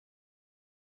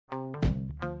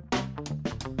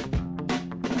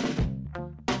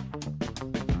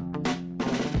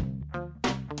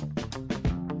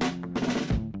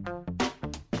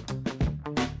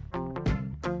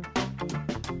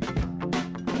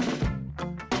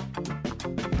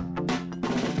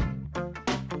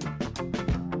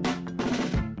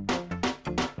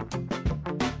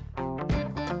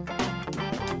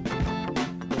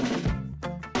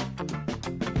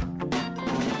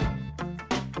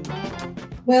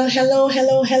Well, hello,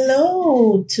 hello,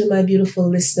 hello to my beautiful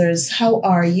listeners. How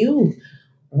are you?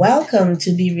 Welcome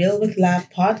to Be Real with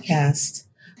Lab podcast.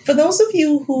 For those of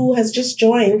you who has just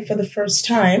joined for the first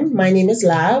time, my name is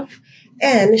Lav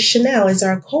and Chanel is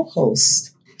our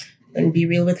co-host. And Be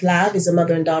Real with Lab is a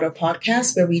mother and daughter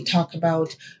podcast where we talk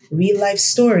about real life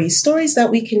stories that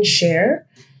we can share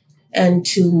and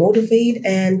to motivate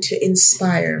and to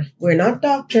inspire. We're not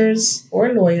doctors or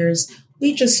lawyers.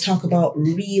 We just talk about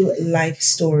real life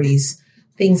stories,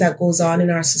 things that goes on in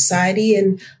our society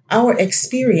and our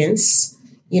experience,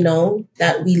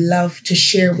 that we love to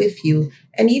share with you.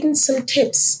 And even some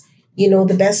tips.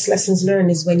 The best lessons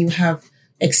learned is when you have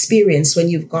experience, when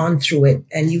you've gone through it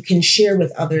and you can share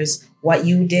with others what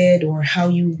you did or how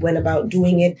you went about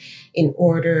doing it in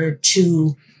order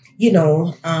to,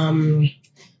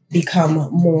 become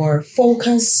more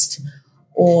focused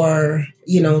or,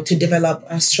 to develop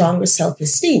a stronger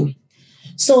self-esteem.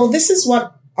 So this is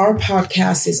what our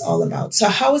podcast is all about. So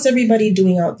how is everybody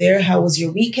doing out there? How was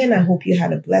your weekend? I hope you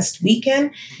had a blessed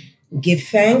weekend. Give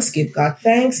God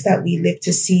thanks that we live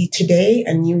to see today,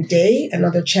 a new day,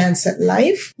 another chance at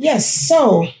life. Yes,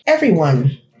 so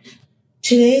everyone,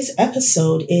 today's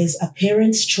episode is a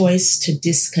parent's choice to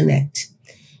disconnect.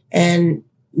 And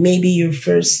maybe your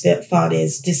first thought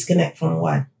is disconnect from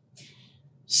what?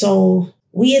 So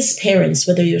we as parents,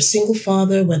 whether you're a single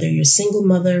father, whether you're a single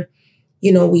mother,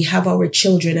 we have our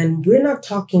children and we're not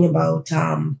talking about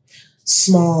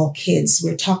small kids.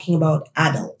 We're talking about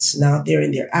adults. Now they're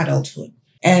in their adulthood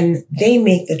and they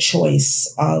make the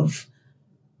choice of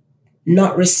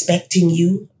not respecting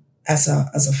you as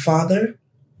a father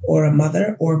or a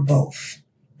mother or both.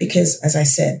 Because as I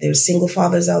said, there's single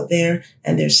fathers out there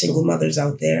and there's single mothers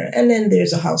out there. And then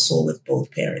there's a household with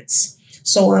both parents.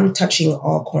 So I'm touching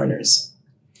all corners.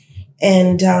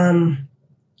 And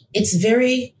it's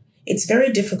very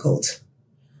difficult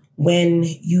when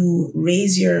you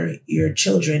raise your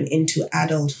children into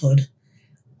adulthood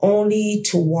only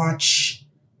to watch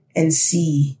and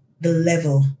see the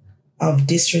level of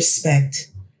disrespect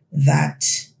that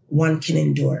one can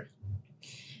endure.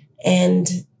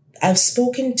 And I've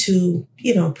spoken to,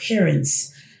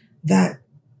 parents that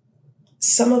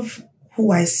some of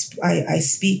who I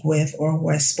speak with or who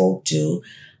I spoke to,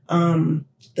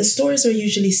 the stories are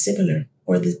usually similar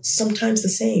or sometimes the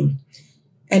same.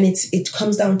 And it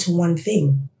comes down to one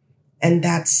thing, and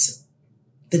that's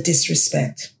the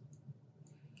disrespect.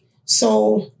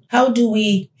 So how do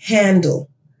we handle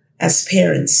as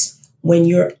parents when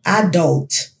your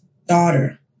adult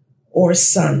daughter or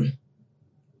son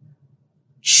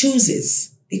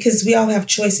chooses, because we all have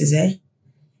choices, eh?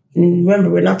 And remember,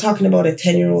 we're not talking about a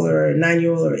 10-year-old or a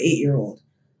 9-year-old or 8-year-old.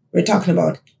 We're talking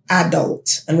about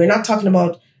adult. And we're not talking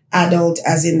about adult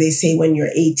as in they say when you're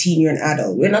 18, you're an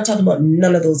adult. We're not talking about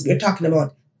none of those. We're talking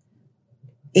about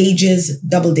ages,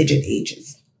 double-digit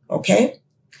ages. Okay?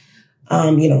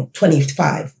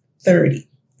 25, 30,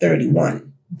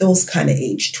 31, those kind of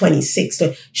age, 26.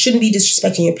 So shouldn't be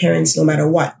disrespecting your parents no matter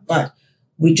what. But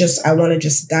I want to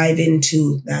just dive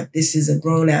into that. This is a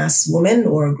grown-ass woman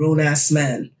or a grown-ass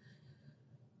man.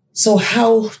 So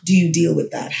how do you deal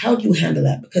with that? How do you handle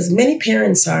that? Because many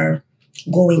parents are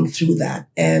going through that.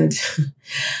 And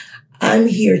I'm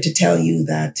here to tell you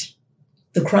that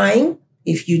the crying,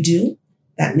 if you do,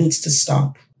 that needs to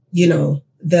stop.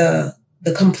 The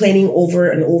complaining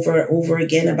over and over and over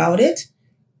again about it,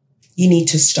 you need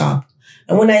to stop.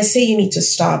 And when I say you need to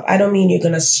stop, I don't mean you're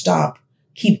going to stop,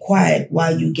 keep quiet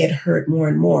while you get hurt more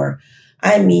and more.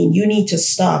 I mean, you need to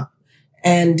stop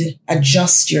and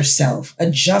adjust yourself,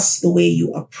 adjust the way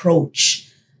you approach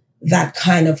that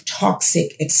kind of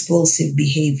toxic, explosive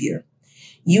behavior.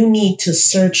 You need to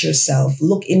search yourself,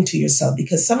 look into yourself,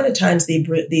 because some of the times they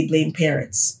blame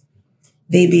parents.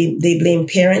 They blame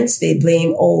parents. They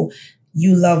blame, oh,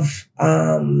 you love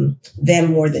them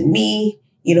more than me.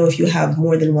 If you have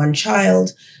more than one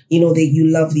child, that you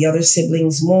love the other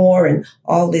siblings more, and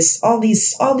all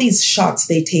these shots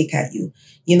they take at you.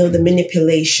 The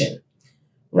manipulation,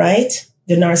 right?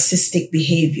 The narcissistic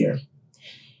behavior.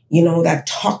 That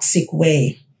toxic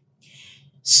way.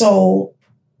 So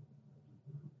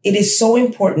it is so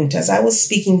important. As I was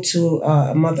speaking to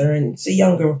a mother, and it's a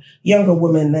younger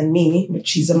woman than me, but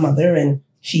she's a mother, and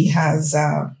she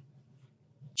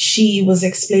was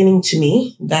explaining to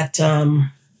me that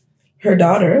her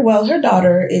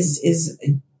daughter is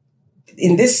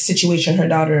in this situation. Her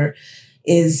daughter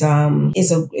is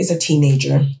a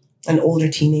teenager, an older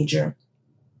teenager,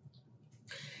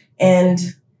 and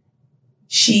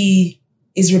she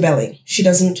is rebelling. She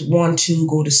doesn't want to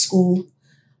go to school.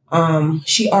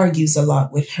 She argues a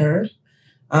lot with her,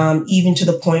 even to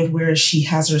the point where she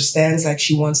has her stands like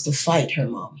she wants to fight her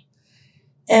mom.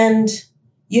 And,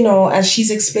 as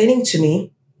she's explaining to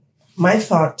me, my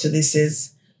thought to this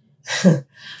is,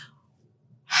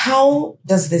 how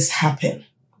does this happen?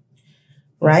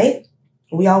 Right?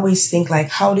 We always think like,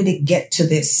 how did it get to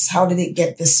this? How did it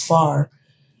get this far?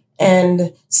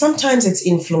 And sometimes it's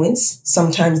influence.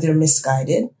 Sometimes they're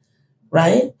misguided,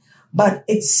 right? But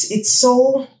it's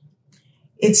so,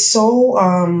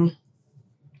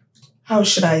 how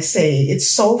should I say? It's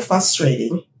so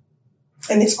frustrating.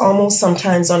 And it's almost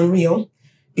sometimes unreal,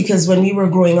 because when we were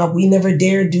growing up, we never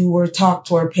dared do or talk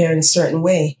to our parents a certain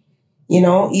way.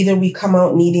 Either we come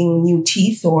out needing new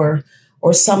teeth or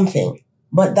something,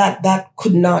 but that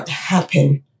could not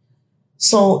happen.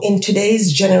 So in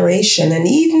today's generation, and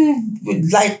even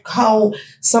like how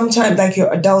sometimes like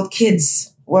your adult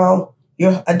kids,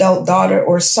 your adult daughter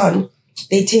or son,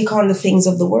 they take on the things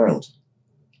of the world,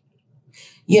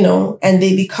 and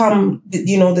they become,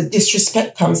 the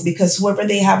disrespect comes because whoever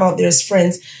they have out there as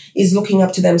friends is looking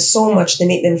up to them so much, they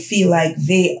make them feel like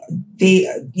they,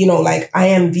 like I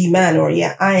am the man, or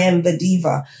yeah, I am the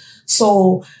diva.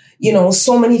 So,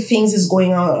 so many things is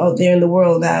going on out there in the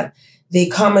world that they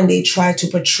come and they try to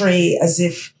portray as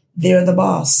if they're the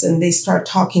boss, and they start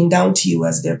talking down to you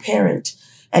as their parent,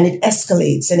 and it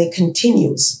escalates and it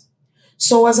continues.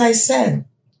 So as I said,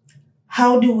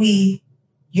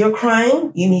 you're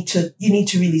crying, you need to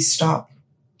really stop.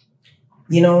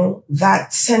 That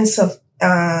sense of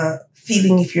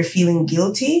feeling, if you're feeling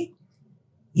guilty,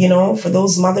 for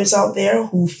those mothers out there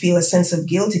who feel a sense of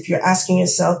guilt, if you're asking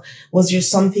yourself, was there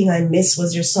something I missed?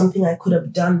 Was there something I could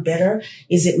have done better?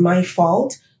 Is it my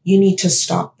fault? You need to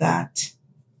stop that.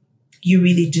 You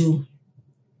really do.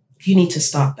 You need to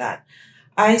stop that.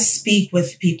 I speak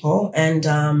with people, and,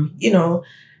 and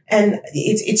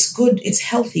it's good. It's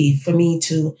healthy for me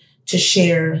to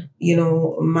share,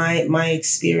 my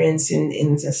experience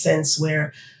in a sense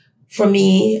where, for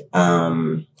me,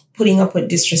 putting up with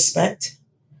disrespect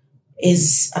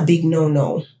is a big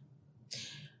no-no.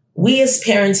 We as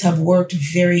parents have worked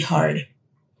very hard.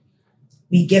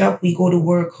 We get up, we go to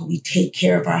work, we take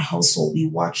care of our household, we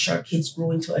watch our kids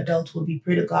grow into adulthood. We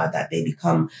pray to God that they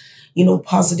become,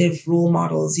 positive role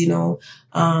models, a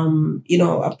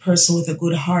person with a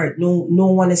good heart. No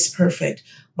one is perfect,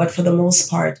 but for the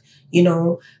most part,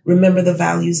 remember the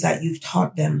values that you've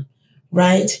taught them,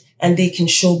 right? And they can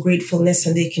show gratefulness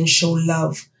and they can show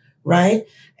love, right?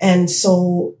 And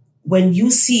so when you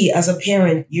see as a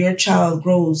parent, your child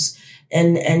grows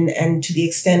and to the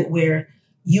extent where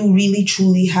you really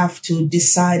truly have to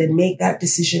decide and make that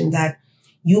decision, that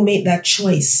you make that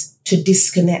choice to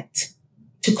disconnect,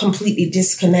 to completely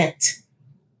disconnect.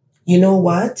 You know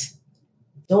what?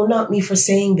 Don't knock me for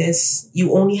saying this.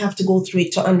 You only have to go through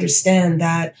it to understand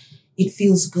that it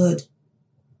feels good.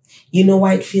 You know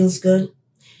why it feels good?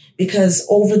 Because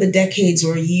over the decades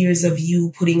or years of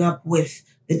you putting up with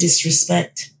the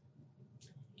disrespect,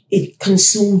 it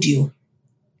consumed you.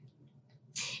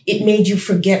 It made you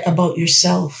forget about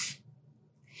yourself.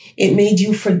 It made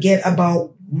you forget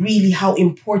about really how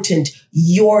important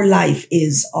your life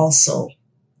is also,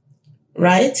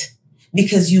 right?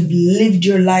 Because you've lived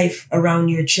your life around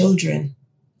your children.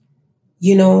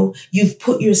 You've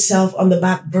put yourself on the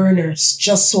back burners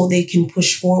just so they can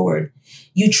push forward.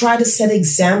 You try to set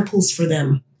examples for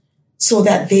them so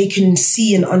that they can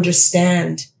see and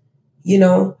understand, You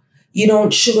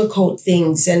don't sugarcoat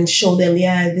things and show them,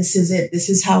 yeah, this is it. This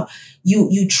is how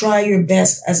you try your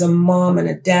best as a mom and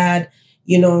a dad,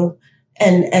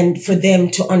 and for them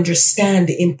to understand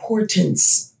the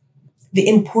importance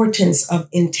of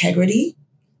integrity,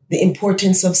 the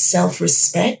importance of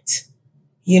self-respect,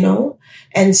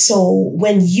 And so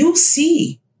when you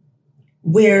see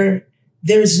where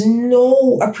there's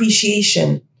no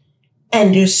appreciation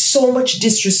and there's so much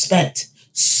disrespect,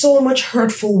 so much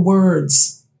hurtful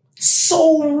words,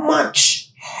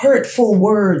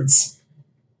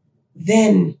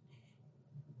 then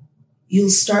you'll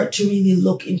start to really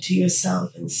look into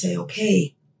yourself and say,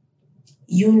 okay,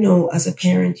 as a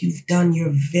parent, you've done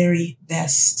your very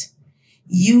best.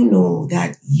 You know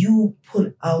that you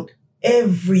put out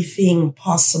everything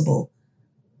possible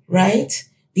right?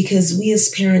 Because we as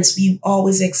parents, we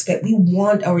always we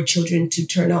want our children to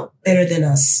turn out better than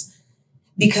us,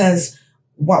 because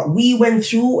what we went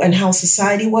through and how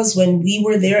society was when we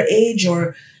were their age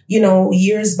or,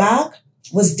 years back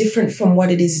was different from what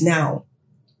it is now.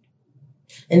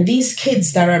 And these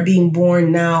kids that are being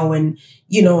born now and,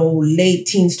 late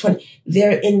teens, 20,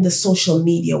 they're in the social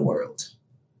media world,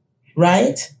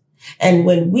 right? And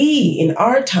when we, in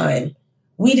our time,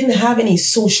 we didn't have any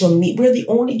social media. We're the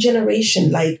only generation,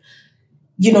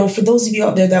 for those of you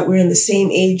out there that were in the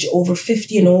same age, over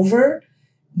 50 and over,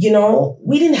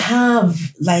 we didn't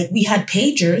have, we had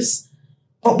pagers,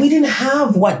 but we didn't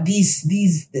have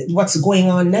what's going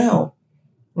on now,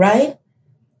 right?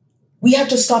 We had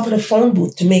to stop at a phone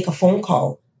booth to make a phone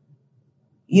call.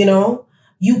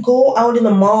 You go out in the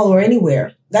mall or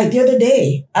anywhere. Like the other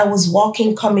day, I was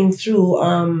walking, coming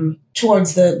through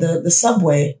towards the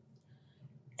subway,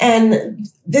 and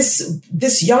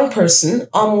this young person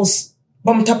almost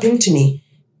bumped up into me.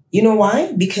 You know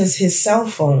why? Because his cell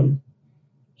phone,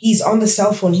 he's on the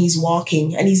cell phone, he's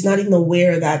walking, and he's not even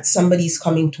aware that somebody's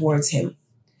coming towards him.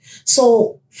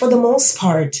 So for the most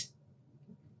part,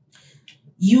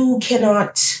 you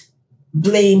cannot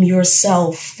blame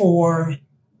yourself for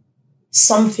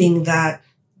something that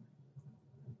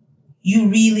you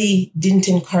really didn't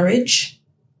encourage.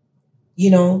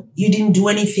 You didn't do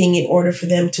anything in order for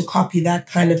them to copy that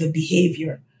kind of a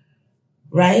behavior,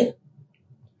 right?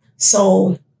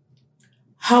 So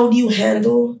how do you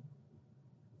handle,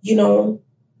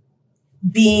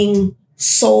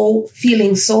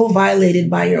 feeling so violated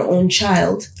by your own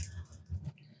child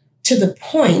to the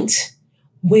point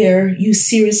where you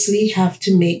seriously have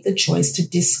to make the choice to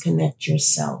disconnect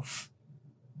yourself?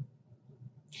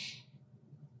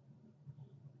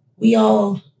 We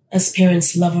all, as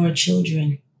parents, love our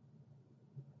children,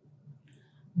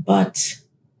 but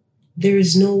there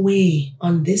is no way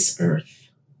on this earth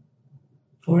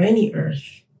or any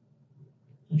earth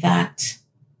that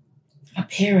a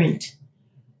parent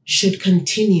should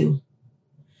continue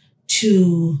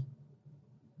to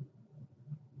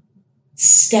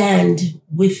stand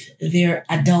with their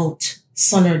adult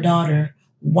son or daughter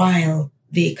while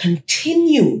they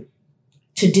continue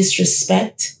to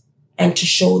disrespect and to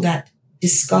show that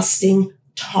disgusting,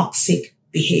 toxic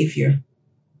behavior.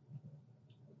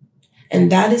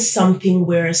 And that is something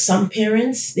where some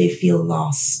parents, they feel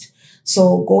lost.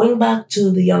 So going back to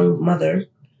the young mother,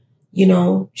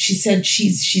 she said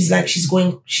she feels like she's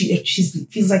going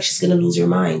to lose her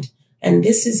mind. And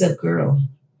this is a girl,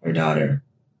 her daughter,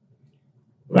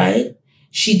 right?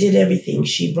 She did everything.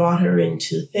 She brought her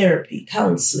into therapy,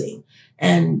 counseling,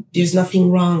 and there's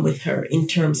nothing wrong with her in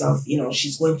terms of,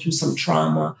 she's going through some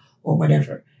trauma or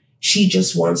whatever. She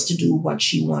just wants to do what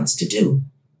she wants to do,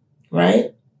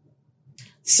 right?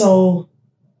 So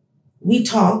we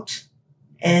talked,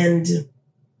 and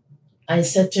I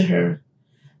said to her,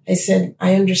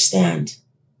 I understand.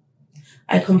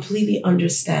 I completely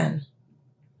understand.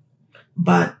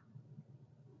 But,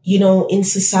 in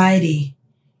society,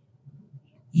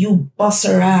 you bust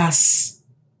her ass,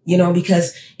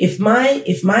 because if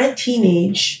my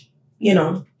teenage,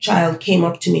 child came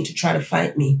up to me to try to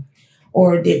fight me,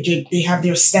 or they have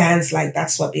their stance like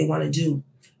that's what they want to do,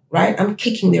 right? I'm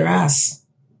kicking their ass.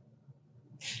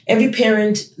 Every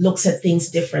parent looks at things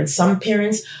different. Some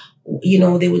parents,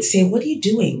 they would say, what are you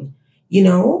doing?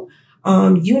 You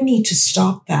need to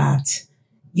stop that.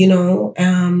 You're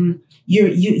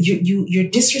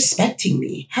disrespecting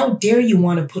me. How dare you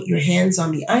want to put your hands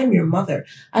on me? I'm your mother.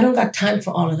 I don't got time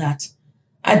for all of that.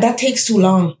 That takes too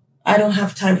long. I don't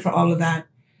have time for all of that.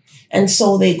 And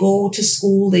so they go to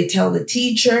school, they tell the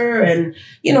teacher, and,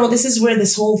 this is where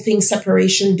this whole thing,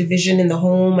 separation, division in the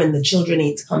home and the children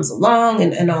aid comes along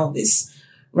and all this,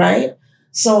 right?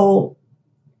 So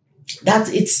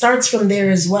it starts from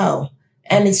there as well.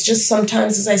 And it's just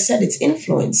sometimes, as I said, it's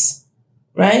influence,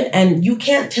 right? And you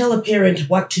can't tell a parent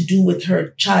what to do with her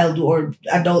child or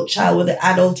adult child, whether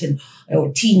adult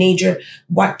or teenager,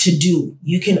 what to do.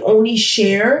 You can only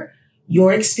share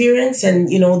your experience and,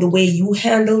 the way you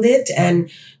handled it, and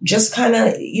just kind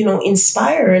of,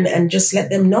 inspire and just let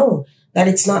them know that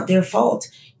it's not their fault.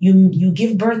 You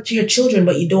give birth to your children,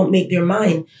 but you don't make their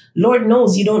mind. Lord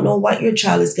knows you don't know what your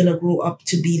child is going to grow up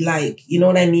to be like. You know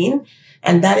what I mean?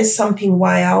 And that is something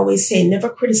why I always say, never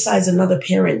criticize another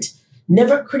parent.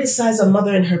 Never criticize a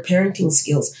mother and her parenting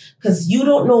skills, because you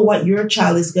don't know what your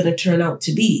child is going to turn out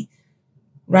to be.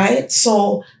 Right?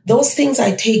 So those things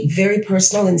I take very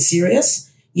personal and serious,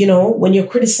 when you're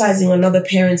criticizing another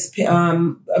parent's,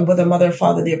 whether mother or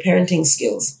father, their parenting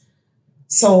skills.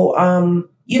 So,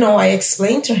 I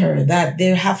explained to her that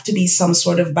there have to be some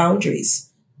sort of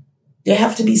boundaries, There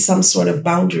have to be some sort of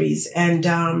boundaries.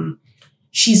 And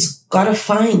she's got to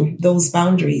find those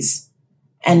boundaries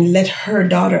and let her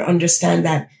daughter understand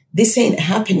that this ain't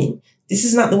happening. This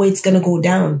is not the way it's going to go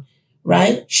down,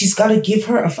 right? She's got to give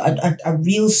her a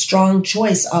real strong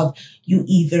choice of you're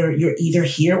either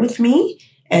here with me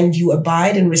and you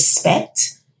abide and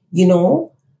respect,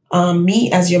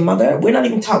 me as your mother. We're not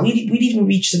even taught, we didn't even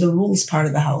reach to the rules part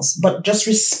of the house, but just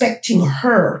respecting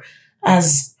her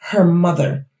as her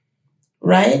mother,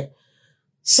 right?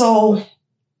 So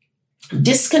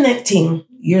disconnecting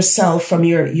yourself from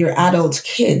your adult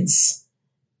kids,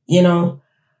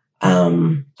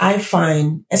 I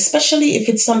find, especially if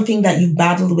it's something that you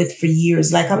battled with for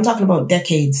years, like I'm talking about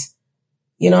decades,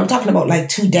 I'm talking about like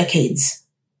 2 decades.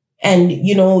 And,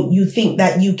 you think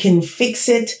that you can fix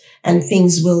it and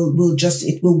things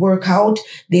it will work out.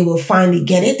 They will finally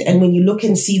get it. And when you look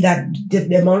and see that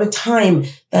the amount of time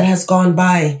that has gone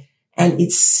by and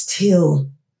it's still,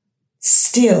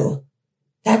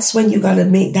 that's when you got to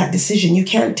make that decision. You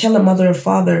can't tell a mother or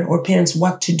father or parents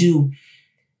what to do,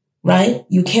 right?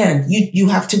 You can't. You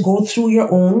have to go through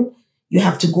your own. You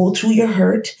have to go through your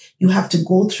hurt. You have to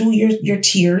go through your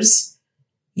tears,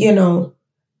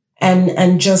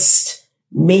 and just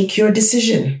make your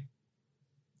decision,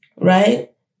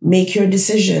 right? Make your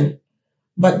decision.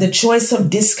 But the choice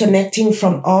of disconnecting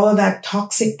from all of that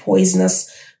toxic, poisonous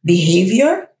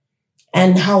behavior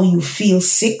and how you feel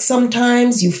sick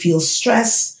sometimes, you feel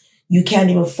stressed, you can't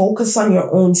even focus on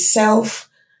your own self,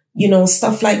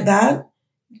 stuff like that,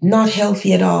 not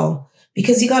healthy at all.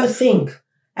 Because you got to think,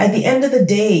 at the end of the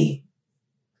day,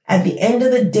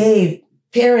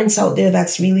 parents out there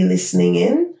that's really listening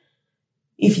in,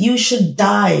 if you should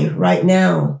die right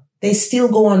now, they still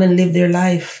go on and live their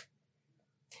life.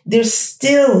 They're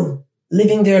still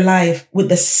living their life with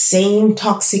the same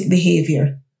toxic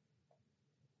behavior.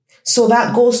 So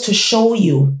that goes to show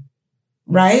you,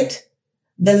 right,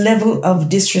 the level of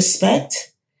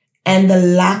disrespect and the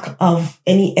lack of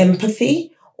any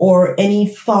empathy or any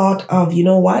thought of, you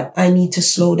know what, I need to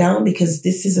slow down because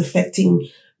this is affecting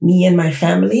me and my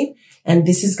family. And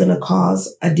this is going to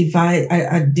cause a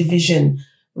division,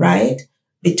 right,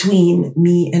 between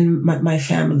me and my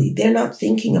family. They're not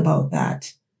thinking about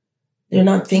that. They're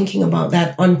not thinking about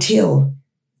that until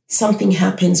something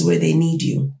happens where they need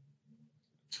you,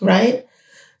 right?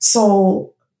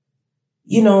 So,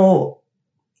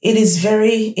 it's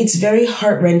very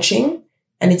heart-wrenching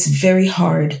and it's very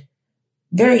hard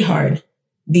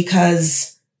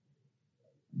because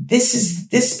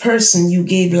this person you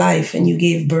gave life and you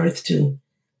gave birth to,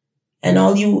 and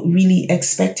all you really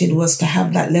expected was to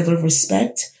have that level of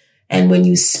respect. And when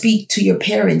you speak to your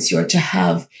parents, you're to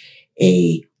have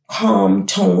a calm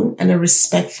tone and a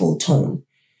respectful tone,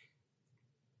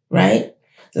 right?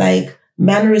 Like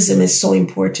mannerism is so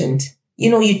important.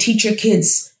 You teach your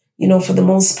kids, for the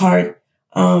most part,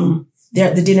 they're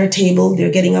at the dinner table,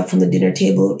 they're getting up from the dinner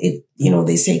table.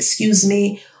 They say, excuse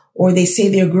me, or they say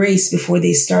their grace before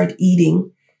they start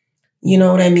eating. You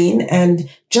know what I mean? And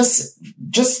just,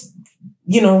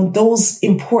 those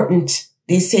important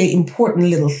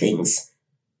little things,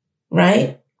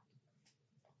 right?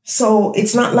 So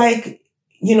it's not like,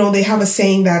 they have a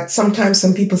saying that sometimes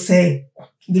some people say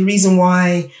the reason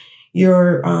why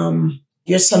your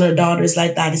son or daughter is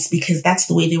like that is because that's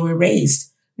the way they were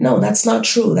raised. No, that's not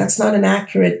true. That's not an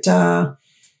accurate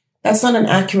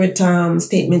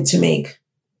statement to make,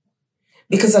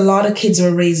 because a lot of kids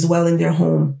were raised well in their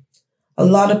home. A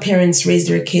lot of parents raise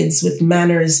their kids with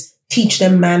manners, teach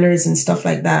them manners and stuff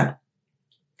like that.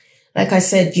 Like I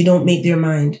said, you don't make their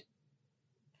mind.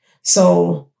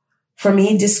 So for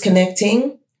me,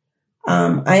 disconnecting,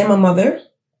 I am a mother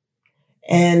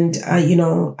and,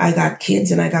 I got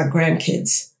kids and I got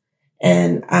grandkids,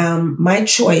 and, my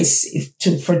choice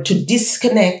to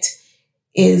disconnect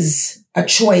is a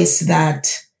choice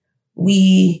that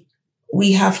we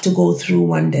have to go through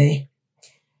one day.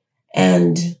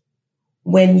 And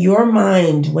when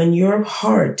your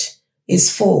heart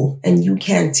is full and you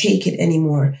can't take it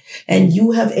anymore and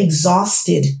you have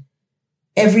exhausted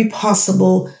every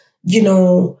possible,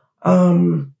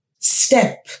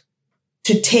 step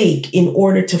to take in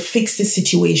order to fix the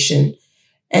situation,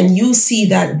 and you see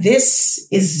that this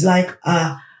is like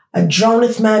a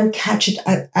drowneth man catcheth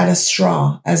at a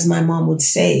straw, as my mom would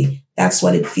say. That's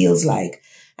what it feels like.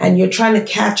 And you're trying to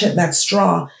catch at that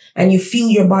straw and you feel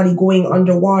your body going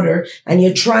underwater and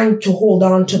you're trying to hold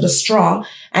on to the straw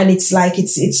and it's like,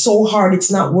 it's so hard.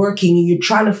 It's not working. You're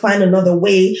trying to find another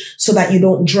way so that you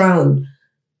don't drown.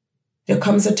 There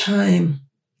comes a time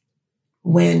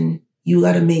when you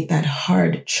got to make that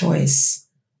hard choice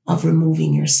of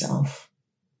removing yourself.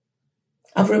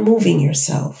 of removing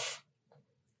yourself,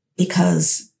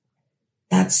 because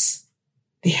that's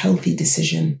the healthy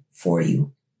decision for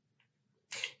you.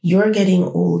 You're getting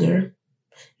older.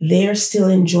 They're still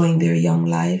enjoying their young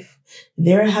life.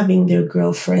 They're having their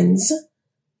girlfriends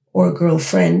or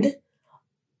girlfriend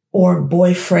or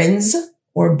boyfriends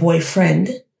or boyfriend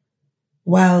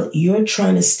while you're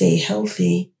trying to stay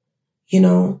healthy,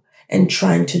 and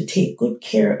trying to take good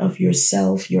care of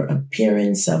yourself, your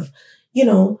appearance of,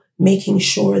 making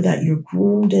sure that you're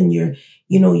groomed and you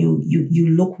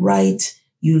look right,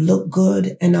 you look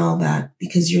good and all that,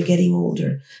 because you're getting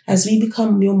older. As we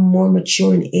become more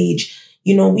mature in age,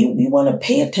 we want to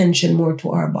pay attention more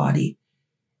to our body.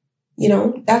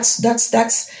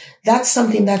 That's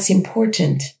something that's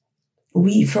important.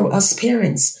 For us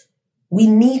parents, we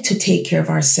need to take care of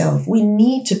ourselves. We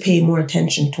need to pay more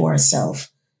attention to ourselves.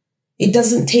 It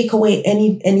doesn't take away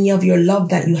any of your love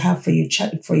that you have for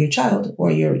your child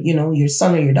or your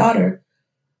son or your daughter.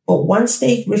 But once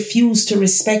they refuse to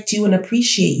respect you and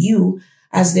appreciate you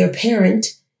as their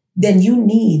parent, then you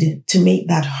need to make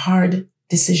that hard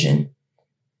decision.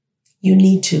 You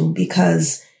need to,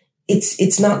 because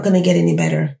it's not going to get any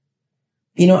better.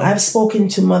 I've spoken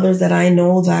to mothers that I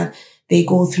know that they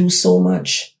go through so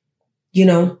much,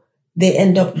 they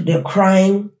end up, they're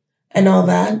crying and all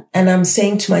that. And I'm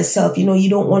saying to myself, you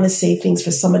don't want to say things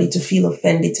for somebody to feel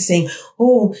offended, to saying,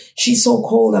 oh, she's so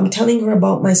cold. I'm telling her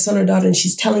about my son or daughter and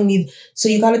she's telling me. So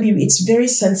you got to it's a very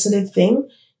sensitive thing.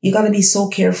 You got to be so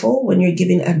careful when you're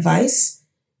giving advice,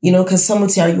 because some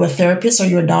would say, are you a therapist? Are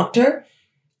you a doctor?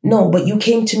 No, but you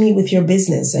came to me with your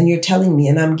business and you're telling me,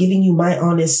 and I'm giving you my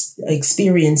honest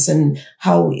experience and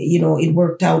how, it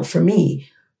worked out for me.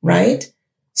 Right?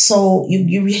 So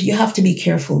you have to be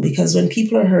careful, because when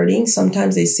people are hurting,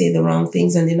 sometimes they say the wrong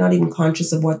things and they're not even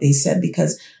conscious of what they said,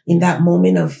 because in that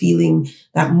moment of feeling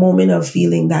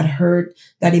that hurt,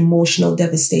 that emotional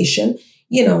devastation,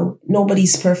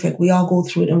 nobody's perfect. We all go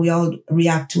through it and we all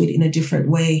react to it in a different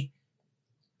way.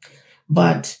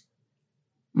 But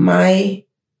my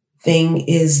thing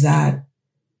is that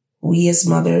we as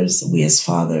mothers, we as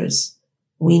fathers,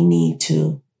 we need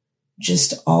to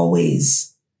just always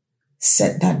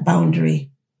set the boundary,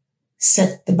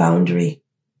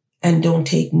 and don't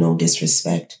take no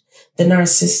disrespect. The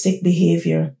narcissistic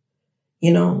behavior,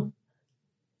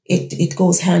 it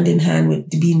goes hand in hand with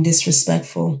being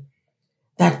disrespectful.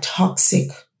 That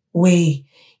toxic way,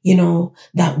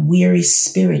 that weary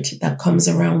spirit that comes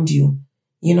around you,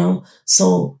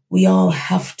 So we all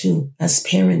have to, as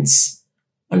parents,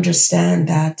 understand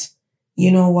that,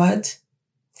 what?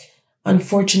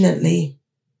 Unfortunately,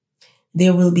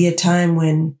 there will be a time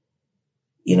when,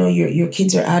 your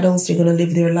kids are adults. They're going to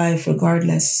live their life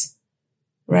regardless.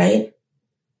 Right?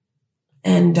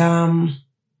 And,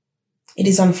 it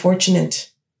is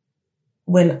unfortunate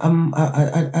when,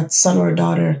 a son or a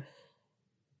daughter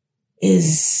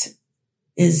is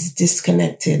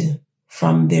disconnected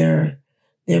from their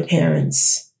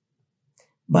parents,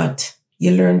 but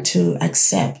you learn to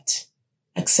accept.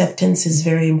 Acceptance is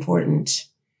very important.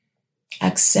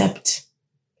 Accept.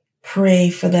 Pray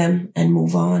for them and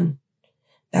move on.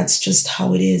 That's just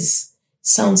how it is.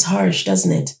 Sounds harsh,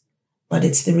 doesn't it? But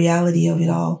it's the reality of it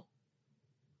all.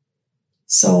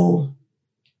 So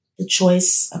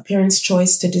a parent's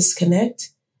choice to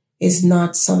disconnect is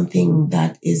not something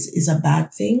that is a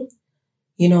bad thing.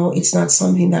 It's not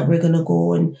something that we're going to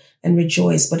go and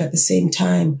rejoice, but at the same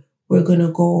time, we're going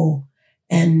to go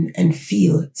and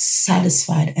feel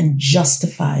satisfied and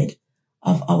justified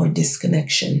of our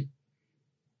disconnection.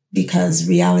 Because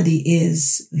reality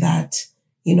is that,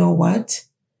 what?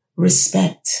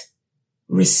 Respect.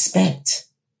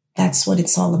 That's what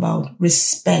it's all about.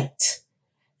 Respect.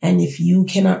 And if you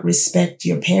cannot respect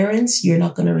your parents, you're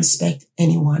not going to respect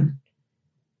anyone.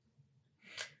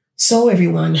 So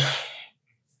everyone,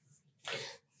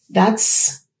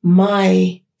 that's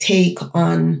my take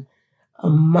on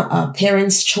a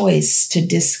parent's choice to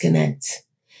disconnect.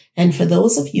 And for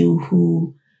those of you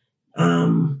who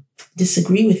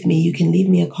disagree with me, you can leave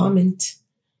me a comment.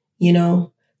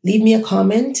 Leave me a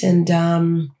comment and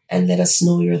let us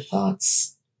know your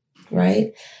thoughts,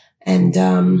 right? And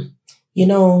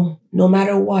no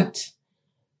matter what,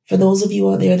 for those of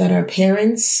you out there that are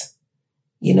parents,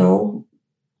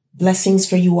 blessings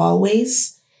for you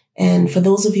always. And for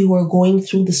those of you who are going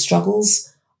through the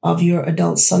struggles of your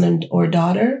adult son or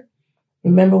daughter,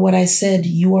 remember what I said,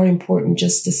 you are important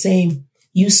just the same.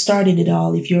 You started it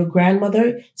all. If you're a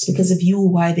grandmother, it's because of you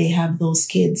why they have those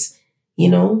kids.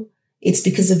 It's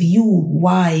because of you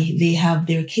why they have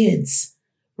their kids,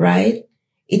 right?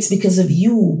 It's because of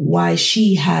you why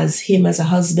she has him as a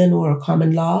husband or a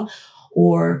common law,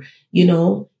 or,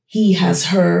 he has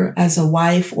her as a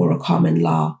wife or a common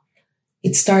law.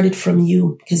 It started from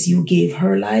you because you gave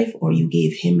her life or you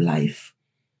gave him life,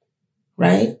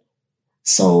 right?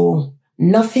 So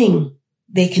nothing,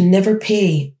 they can never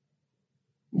repay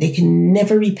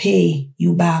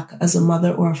you back as a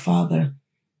mother or a father.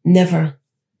 Never.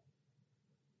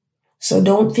 So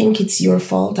don't think it's your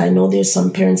fault. I know there's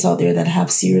some parents out there that have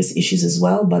serious issues as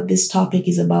well, but this topic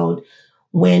is about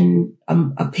when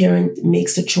a parent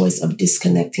makes the choice of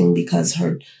disconnecting because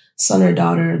her son or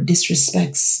daughter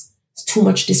disrespects. Too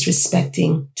much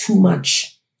disrespecting, too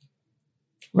much,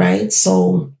 right?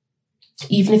 So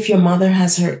even if your mother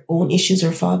has her own issues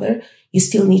or father, you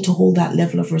still need to hold that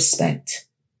level of respect.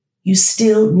 You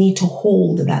still need to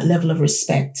hold that level of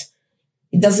respect.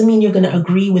 It doesn't mean you're going to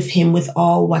agree with him with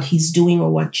all what he's doing or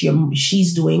what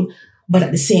she's doing, but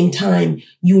at the same time,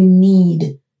 you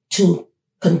need to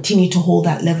continue to hold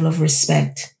that level of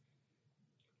respect,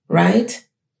 right?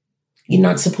 You're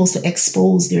not supposed to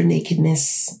expose their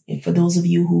nakedness. For those of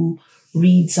you who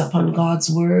reads upon God's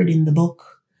word in the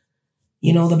book,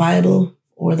 the Bible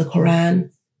or the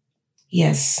Quran,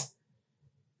 yes,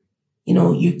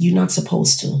 you're not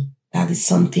supposed to. That's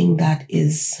something that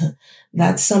is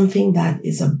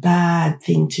a bad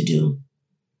thing to do.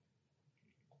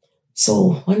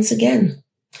 So once again,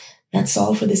 that's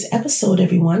all for this episode,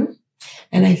 everyone.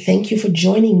 And I thank you for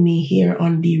joining me here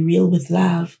on Be Real with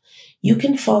Lav. You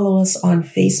can follow us on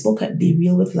Facebook at Be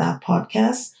Real with Lav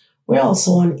Podcast. We're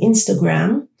also on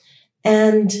Instagram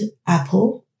and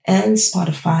Apple and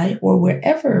Spotify or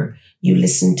wherever you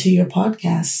listen to your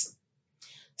podcasts.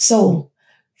 So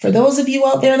for those of you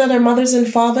out there that are mothers and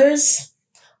fathers,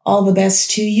 all the best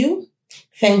to you.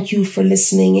 Thank you for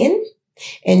listening in.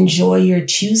 Enjoy your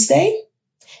Tuesday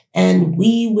and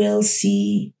we will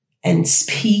see and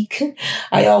speak.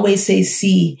 I always say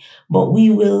see, but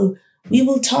we will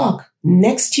talk.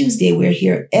 Next Tuesday, we're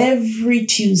here every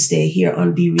Tuesday here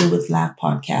on Be Real with Lav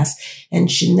Podcast. And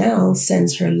Chanel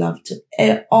sends her love to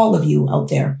all of you out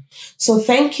there. So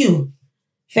thank you.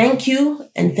 Thank you.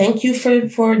 And thank you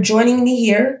for joining me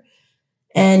here.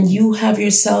 And you have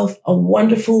yourself a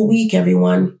wonderful week,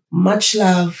 everyone. Much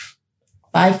love.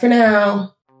 Bye for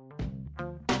now.